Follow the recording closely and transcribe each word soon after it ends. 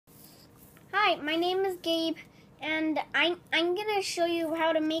Hi, my name is Gabe, and I'm going to show you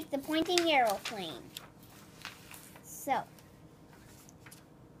how to make the pointing arrow plane. So,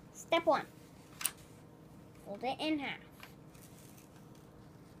 step 1, fold it in half.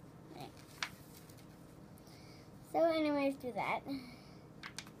 Okay. So anyways, do that.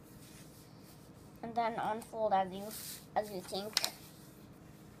 And then unfold as you think.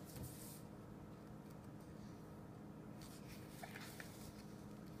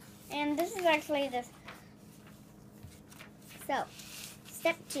 And this is actually this. So,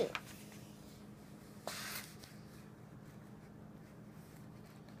 step 2.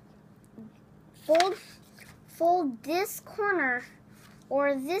 Fold this corner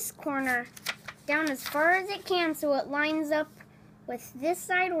or this corner down as far as it can so it lines up with this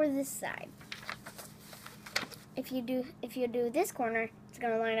side or this side. If you do this corner, it's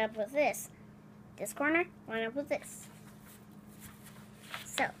going to line up with this. This corner, line up with this.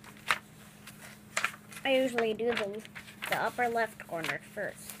 So, I usually do the upper left corner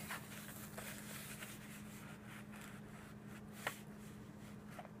first.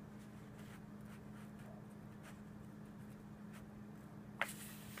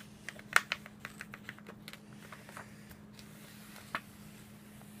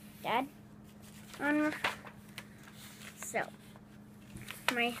 Dad? So,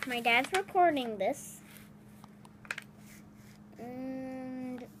 my dad's recording this.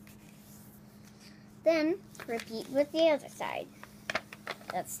 And then repeat with the other side.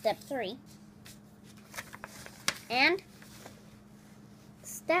 That's step 3. And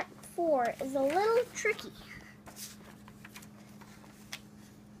step 4 is a little tricky.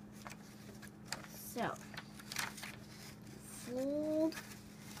 So, fold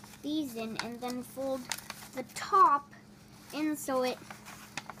these in and then fold the top in so it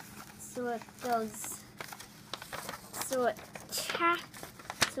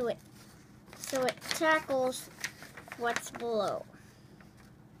tackles what's below.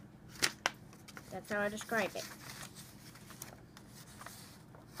 That's how I describe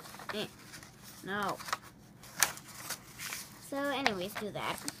it. No. So anyways, do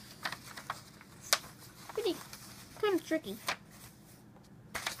that. Pretty kind of tricky.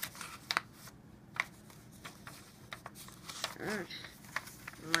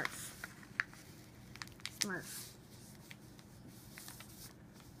 Smurf.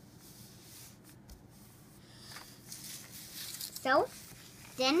 So,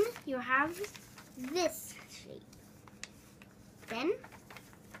 then you have this shape. Then,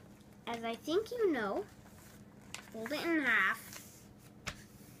 as I think you know, fold it in half.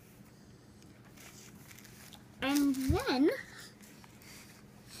 And then,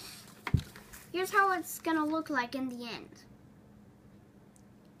 here's how it's gonna look like in the end.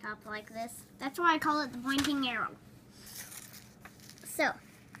 Top like this. That's why I call it the pointing arrow. So,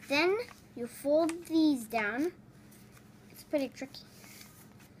 then you fold these down. It's pretty tricky.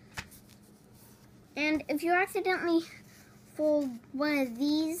 And if you accidentally fold one of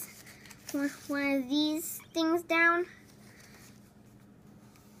these things down,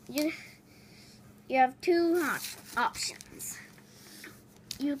 you have two options.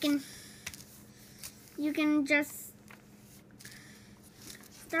 You can just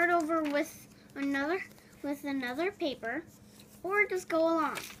start over with another paper, or just go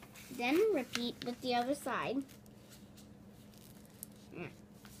along. Then repeat with the other side.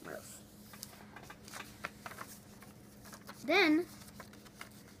 Then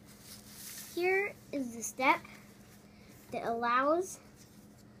here is the step that allows.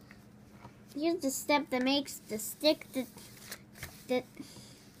 Here's the step that makes the stick that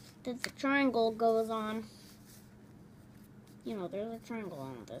the triangle goes on. You know, there's a triangle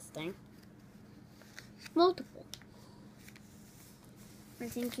on this thing. Multiple. I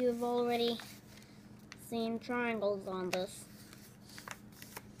think you've already seen triangles on this.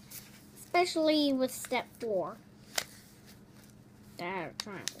 Especially with step 4. That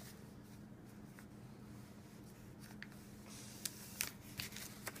triangle.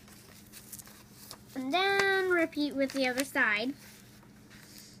 And then repeat with the other side.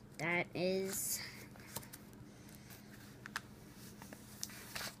 That is...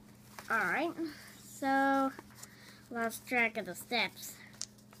 Alright, so lost track of the steps.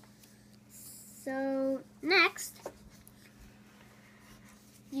 So next,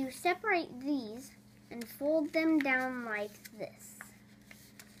 you separate these and fold them down like this.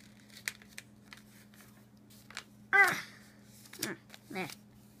 There.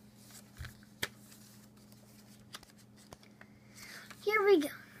 Here we go.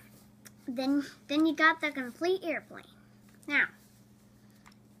 Then you got the complete airplane. Now,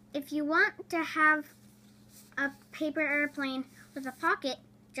 if you want to have a paper airplane with a pocket,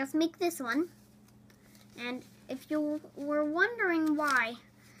 just make this one. And if you were wondering why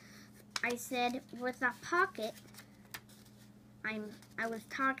I said with a pocket, I was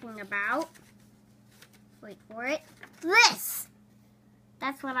talking about, wait for it, this!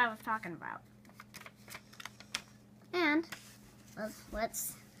 That's what I was talking about. And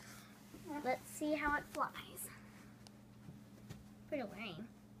let's see how it flies. Pretty lame.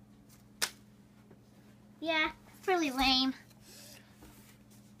 Yeah, it's pretty lame.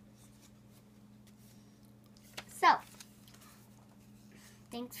 So,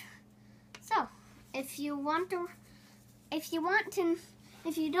 thanks. So, if you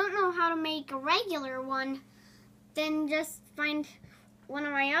don't know how to make a regular one, then just find one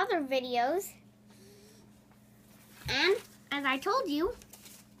of my other videos. And as I told you,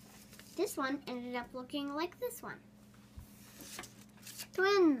 this one ended up looking like this one.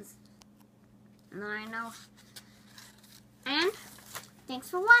 Twins. And I know. And thanks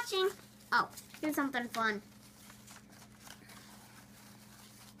for watching. Oh, here's something fun.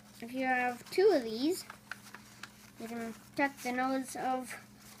 If you have two of these, you can tuck the nose of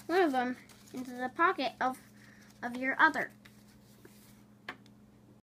one of them into the pocket of your other.